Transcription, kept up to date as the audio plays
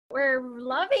We're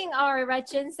loving our red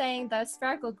ginseng, the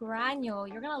spherical granule.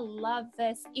 You're gonna love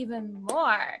this even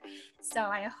more. So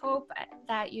I hope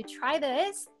that you try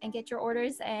this and get your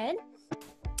orders in.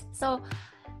 So,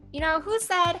 you know, who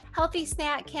said healthy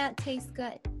snack can't taste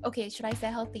good? Okay, should I say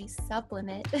healthy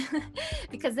supplement?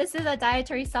 Because this is a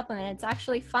dietary supplement. It's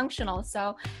actually functional.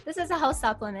 So this is a health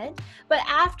supplement. But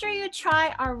after you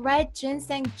try our red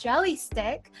ginseng jelly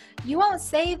stick, you won't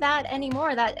say that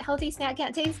anymore, that healthy snack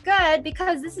can't taste good,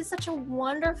 because this is such a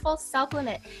wonderful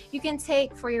supplement you can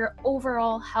take for your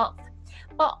overall health.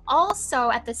 But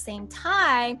also at the same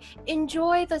time,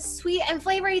 enjoy the sweet and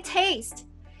flavory taste.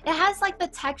 It has like the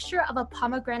texture of a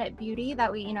pomegranate beauty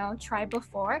that we, tried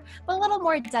before, but a little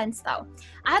more dense though.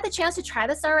 I had the chance to try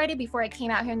this already before it came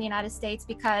out here in the United States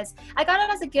because I got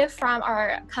it as a gift from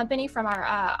our company, from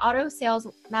our auto sales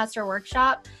master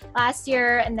workshop last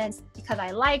year. And then because I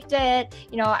liked it,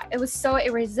 it was so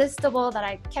irresistible that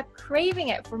I kept craving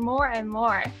it for more and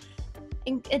more.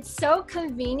 And it's so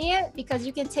convenient because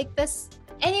you can take this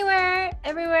anywhere,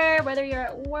 everywhere, whether you're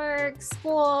at work,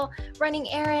 school, running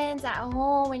errands, at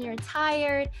home when you're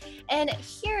tired. And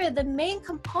here, the main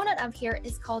component of here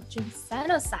is called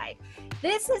ginsenoside.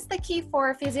 This is the key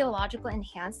for physiological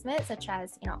enhancement, such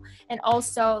as, and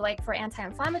also like for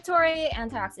anti-inflammatory,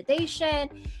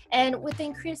 antioxidation. And with the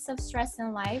increase of stress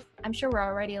in life, I'm sure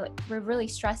we're really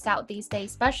stressed out these days,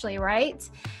 especially, right?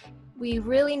 We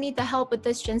really need the help with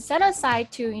this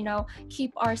ginsenoside to,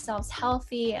 keep ourselves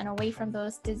healthy and away from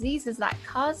those diseases that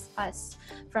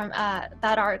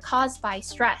that are caused by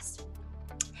stress.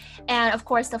 And of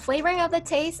course, the flavoring of the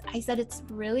taste, I said it's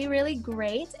really, really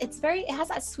great. It has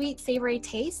that sweet, savory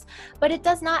taste, but it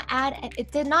did not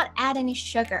add any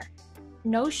sugar.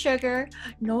 No sugar,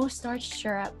 no starch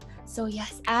syrup. So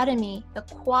yes, Atomy, the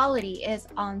quality is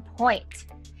on point.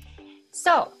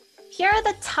 So here are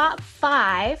the top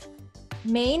 5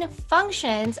 main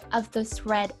functions of this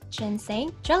red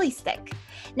ginseng jelly stick.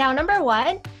 Now, number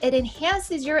 1, it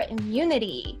enhances your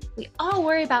immunity. We all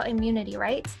worry about immunity,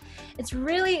 right?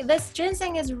 This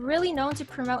ginseng is really known to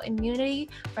promote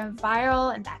immunity from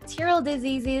viral and bacterial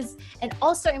diseases and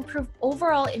also improve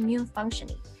overall immune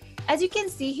functioning. As you can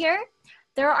see here,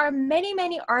 there are many,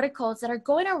 many articles that are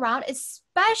going around,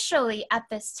 especially at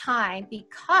this time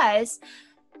because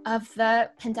of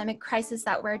the pandemic crisis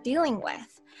that we're dealing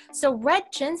with. So red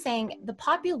ginseng, the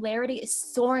popularity is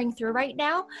soaring through right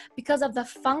now because of the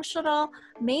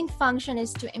main function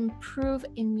is to improve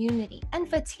immunity and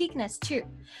fatigueness too.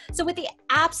 So with the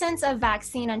absence of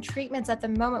vaccine and treatments at the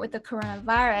moment with the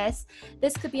coronavirus,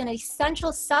 this could be an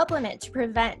essential supplement to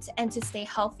prevent and to stay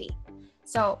healthy.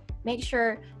 So make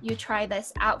sure you try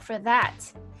this out for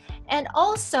that. And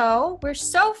also, we're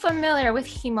so familiar with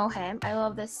Hemohim. I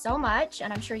love this so much,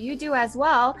 and I'm sure you do as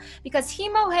well, because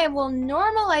Hemohim will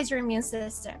normalize your immune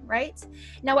system, right?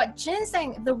 Now, what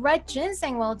the red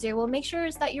ginseng will make sure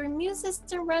is that your immune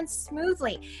system runs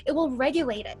smoothly. It will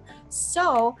regulate it.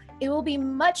 So it will be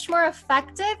much more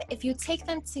effective if you take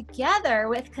them together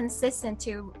with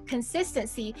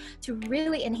consistency to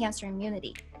really enhance your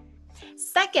immunity.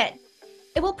 Second,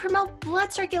 it will promote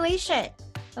blood circulation.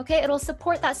 Okay, it'll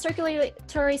support that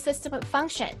circulatory system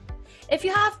function. If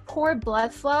you have poor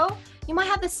blood flow, you might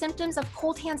have the symptoms of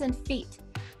cold hands and feet.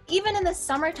 Even in the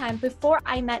summertime, before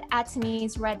I met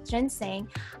Atomy's red ginseng,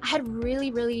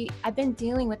 I've been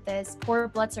dealing with this poor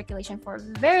blood circulation for a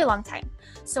very long time.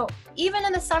 So even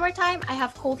in the summertime, I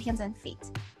have cold hands and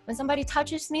feet. When somebody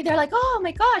touches me, they're like, oh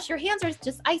my gosh, your hands are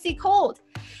just icy cold.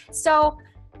 So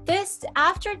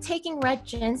after taking red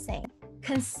ginseng,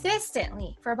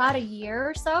 consistently for about a year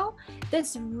or so,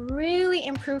 this really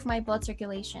improved my blood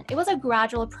circulation. It was a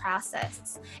gradual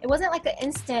process. It wasn't like an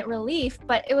instant relief,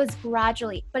 but it was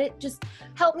gradually, but it just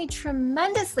helped me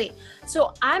tremendously.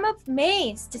 So I'm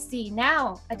amazed to see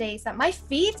nowadays that my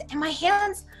feet and my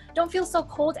hands don't feel so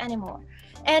cold anymore.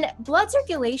 And blood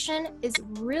circulation is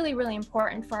really, really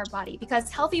important for our body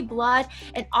because healthy blood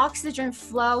and oxygen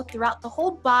flow throughout the whole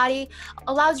body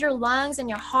allows your lungs and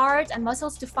your heart and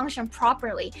muscles to function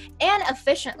properly and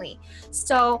efficiently.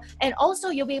 So, and also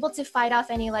you'll be able to fight off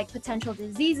any potential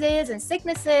diseases and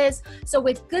sicknesses. So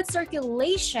with good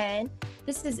circulation,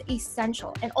 this is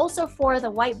essential. And also for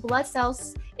the white blood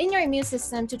cells in your immune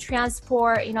system to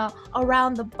transport,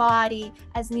 around the body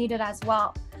as needed as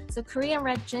well. So Korean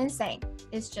red ginseng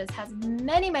has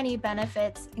many, many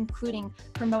benefits, including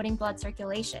promoting blood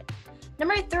circulation.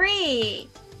 Number 3,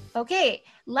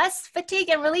 less fatigue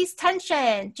and release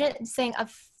tension. Ginseng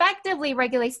effectively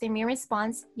regulates the immune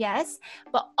response, yes,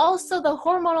 but also the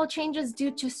hormonal changes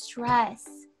due to stress.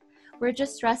 We're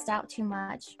just stressed out too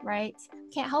much, right?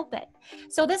 Can't help it.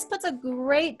 So this puts a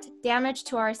great damage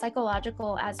to our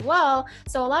psychological as well.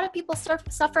 So a lot of people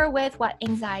suffer with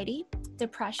anxiety,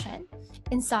 depression,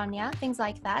 insomnia, things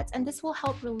like that, and this will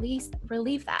help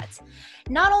relieve that.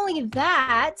 Not only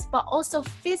that, but also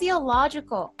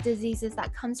physiological diseases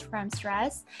that comes from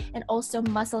stress, and also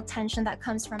muscle tension that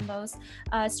comes from those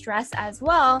stress as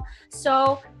well.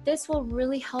 So this will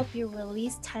really help you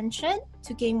release tension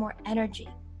to gain more energy.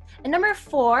 And number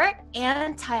 4,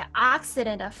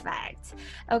 antioxidant effect.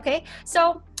 Okay,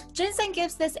 so ginseng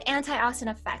gives this antioxidant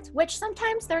effect, which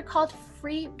sometimes they're called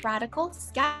free radical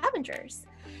scavengers.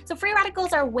 So free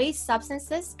radicals are waste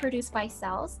substances produced by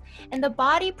cells, and the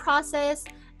body process,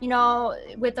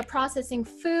 with the processing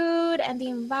food and the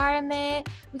environment,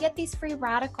 we get these free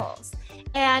radicals.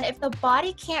 And if the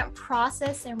body can't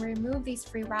process and remove these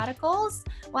free radicals,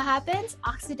 what happens?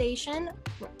 Oxidation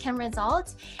can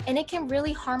result, and it can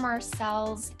really harm our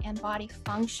cells and body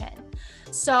function.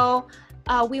 So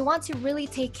we want to really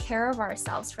take care of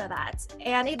ourselves for that.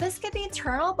 And this could be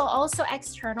internal, but also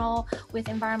external with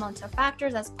environmental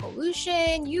factors as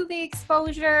pollution, UV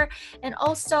exposure, and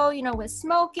also, with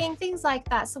smoking, things like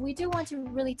that. So we do want to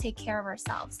really take care of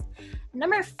ourselves.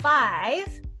 Number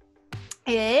 5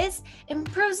 is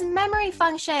improves memory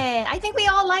function. I think we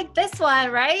all like this one,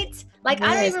 right? Like, yes.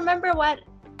 I don't even remember what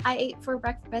I ate for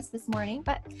breakfast this morning,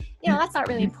 but that's not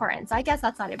really important. So I guess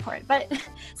that's not important, but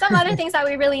some other things that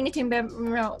we really need to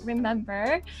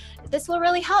remember, this will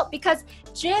really help, because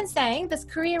ginseng, this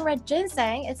Korean red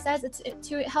ginseng, it says it's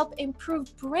to help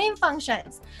improve brain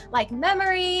functions like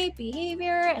memory,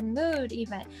 behavior, and mood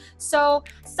even. So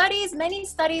many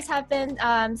studies have been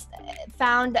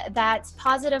found that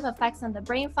positive effects on the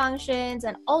brain functions,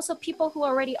 and also people who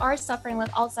already are suffering with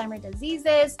Alzheimer's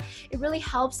diseases, it really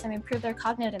helps them improve their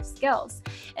cognitive skills.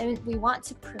 And we want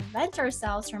to prevent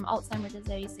ourselves from Alzheimer's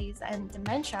disease and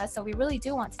dementia, so we really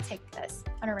do want to take this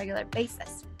on a regular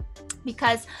basis,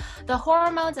 because the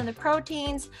hormones and the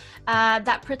proteins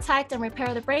that protect and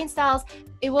repair the brain cells,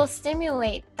 it will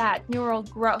stimulate that neural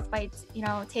growth by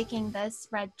taking this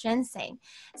red ginseng.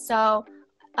 So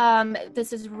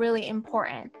this is really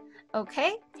important.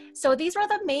 Okay, so these are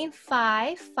the main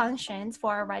 5 functions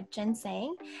for red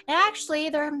ginseng. And actually,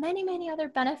 there are many other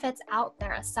benefits out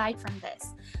there aside from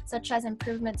this, such as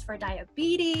improvements for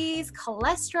diabetes,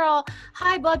 cholesterol,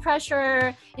 high blood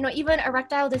pressure, even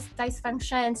erectile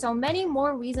dysfunction. So many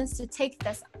more reasons to take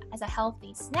this as a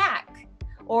healthy snack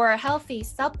or a healthy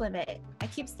supplement. I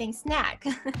keep saying snack.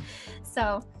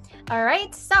 So, all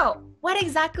right, so what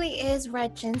exactly is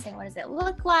red ginseng? What does it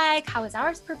look like? How is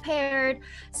ours prepared?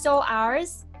 So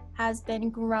ours has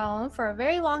been grown for a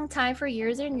very long time, for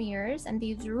years and years, and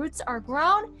these roots are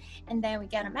grown, and then we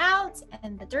get them out,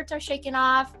 and the dirt are shaken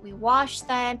off, we wash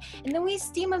them, and then we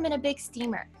steam them in a big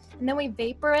steamer. And then we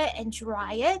vapor it and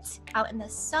dry it out in the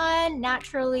sun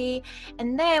naturally.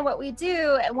 And then what we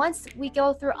do, once we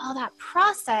go through all that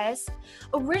process,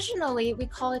 originally we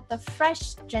call it the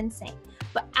fresh ginseng.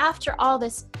 But after all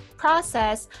this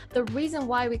process, the reason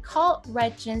why we call it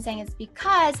red ginseng is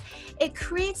because it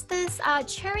creates this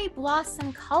cherry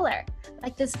blossom color,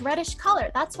 like this reddish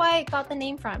color. That's why it got the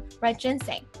name from red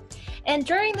ginseng. And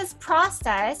during this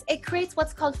process, it creates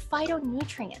what's called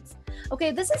phytonutrients.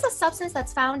 Okay, this is a substance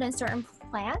that's found in certain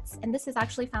plants, and this is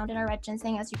actually found in our red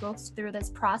ginseng as you go through this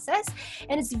process.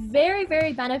 And it's very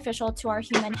beneficial to our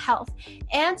human health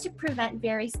and to prevent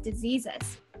various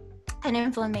diseases and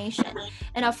inflammation.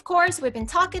 And of course, we've been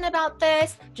talking about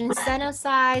this,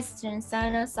 ginsenosides,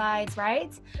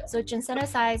 right? So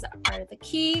ginsenosides are the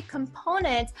key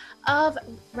component of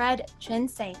red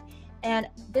ginseng. And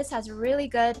this has really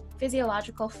good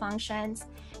physiological functions.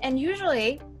 And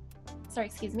usually, 3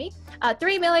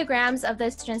 milligrams of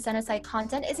this ginsenoside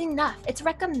content is enough. It's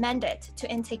recommended to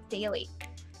intake daily.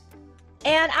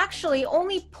 And actually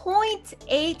only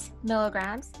 0.8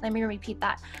 milligrams, let me repeat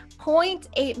that,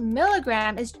 0.8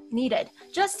 milligram is needed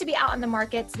just to be out in the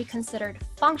market to be considered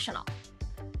functional.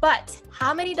 But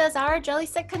how many does our jelly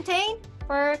stick contain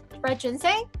for red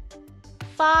ginseng?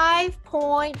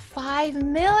 5.5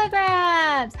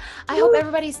 milligrams. I hope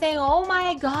everybody's saying, oh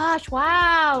my gosh,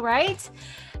 wow, right?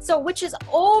 So which is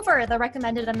over the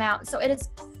recommended amount. So it is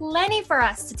plenty for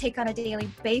us to take on a daily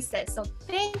basis. So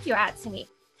thank you, Atsumi.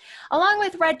 Along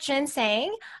with red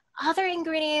ginseng, other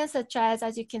ingredients such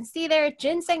as you can see there,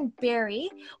 ginseng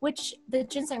berry, which the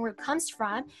ginseng root comes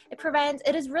from,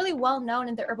 it is really well known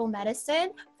in the herbal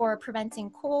medicine for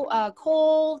preventing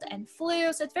cold and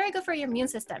flu. So it's very good for your immune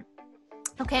system.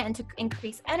 Okay, and to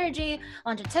increase energy,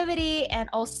 longevity, and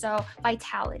also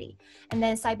vitality. And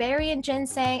then Siberian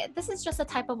ginseng, this is just a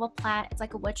type of a plant. It's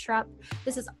like a wood shrub.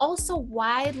 This is also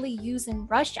widely used in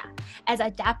Russia as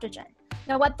adaptogen.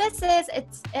 Now what this is, it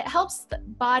helps the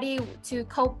body to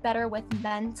cope better with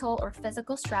mental or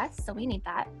physical stress, so we need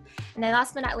that. And then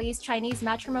last but not least, Chinese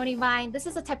matrimony vine. This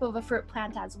is a type of a fruit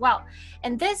plant as well.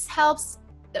 And this helps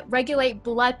regulate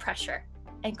blood pressure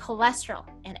and cholesterol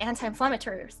and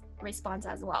anti-inflammatory response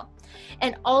as well.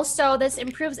 And also this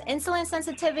improves insulin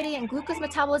sensitivity and glucose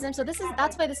metabolism. So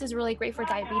that's why this is really great for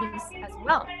diabetes as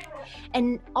well.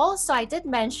 And also I did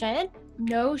mention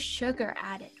no sugar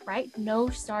added, right? No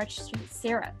starch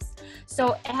syrups.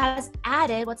 So it has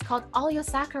added what's called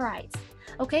oligosaccharides.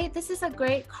 Okay, this is a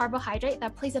great carbohydrate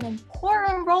that plays an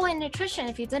important role in nutrition.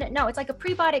 If you didn't know, it's like a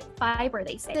prebiotic fiber,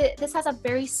 they say. This has a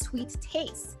very sweet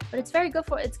taste, but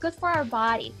it's good for our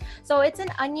body. So it's in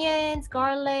onions,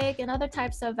 garlic, and other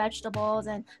types of vegetables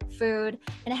and food,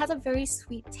 and it has a very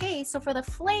sweet taste. So for the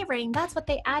flavoring, that's what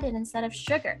they added instead of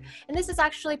sugar. And this is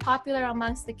actually popular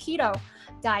amongst the keto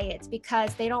diet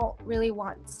because they don't really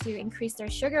want to increase their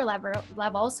sugar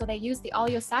level, so they use the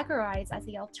oligosaccharides as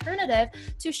the alternative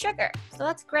to sugar. So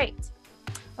that's great.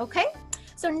 Okay,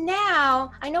 so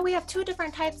now I know we have two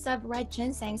different types of red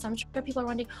ginseng, so I'm sure people are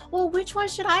wondering, well, which one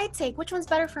should I take? Which one's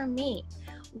better for me?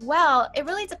 Well, it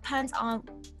really depends on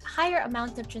higher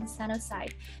amount of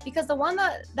ginsenoside, because the one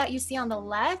that you see on the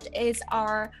left is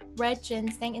our red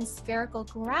ginseng in spherical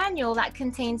granule that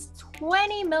contains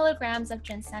 20 milligrams of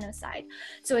ginsenoside.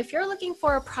 So if you're looking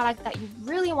for a product that you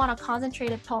really want a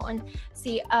concentrated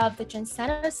potency of the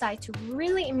ginsenoside to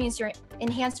really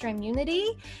enhance your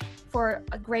immunity for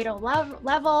a greater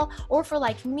level, or for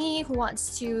like me who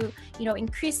wants to,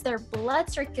 increase their blood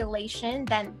circulation,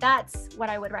 then that's what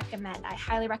I would recommend. I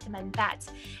highly recommend that.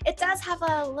 It does have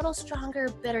a little stronger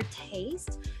bitter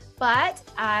taste, but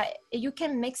you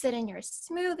can mix it in your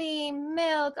smoothie,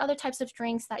 milk, other types of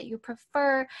drinks that you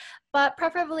prefer, but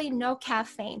preferably no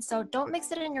caffeine. So don't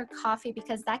mix it in your coffee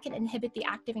because that can inhibit the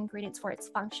active ingredients for its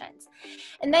functions.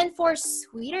 And then for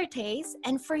sweeter taste,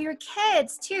 and for your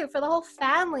kids too, for the whole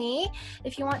family,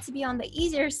 if you want to be on the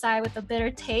easier side with the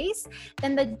bitter taste,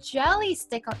 then the jelly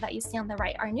stick that you see on the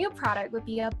right, our new product, would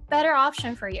be a better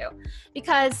option for you,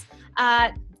 because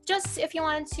just if you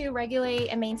wanted to regulate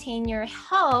and maintain your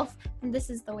health, then this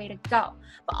is the way to go.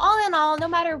 But all in all, no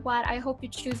matter what, I hope you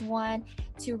choose one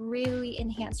to really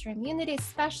enhance your immunity,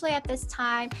 especially at this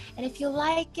time. And if you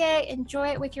like it, enjoy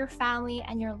it with your family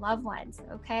and your loved ones,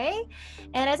 okay?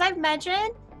 And as I've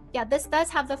mentioned, yeah, this does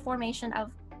have the formation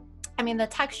of, the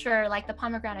texture like the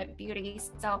pomegranate beauty.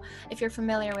 So if you're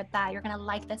familiar with that, you're gonna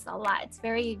like this a lot. It's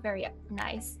very, very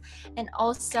nice. And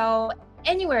also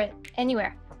anywhere,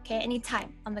 okay,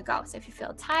 anytime on the go. So if you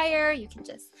feel tired, you can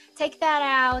just take that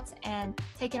out and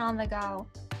take it on the go,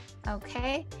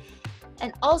 okay?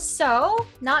 And also,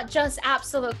 not just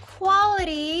absolute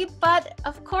quality, but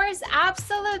of course,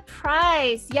 absolute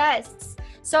price, yes.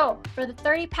 So for the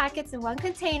 30 packets in one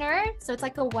container, so it's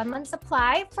like a 1 month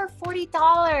supply for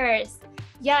 $40.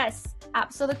 Yes,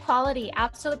 absolute quality,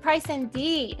 absolute price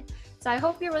indeed. So I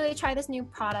hope you really try this new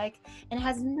product, and it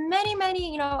has many,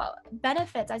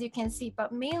 benefits, as you can see,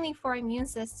 but mainly for immune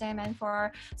system and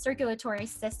for circulatory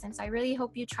system. So I really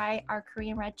hope you try our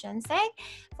Korean red ginseng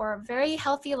for a very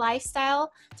healthy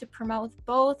lifestyle to promote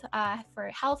both for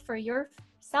health for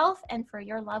yourself and for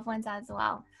your loved ones as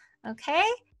well. Okay?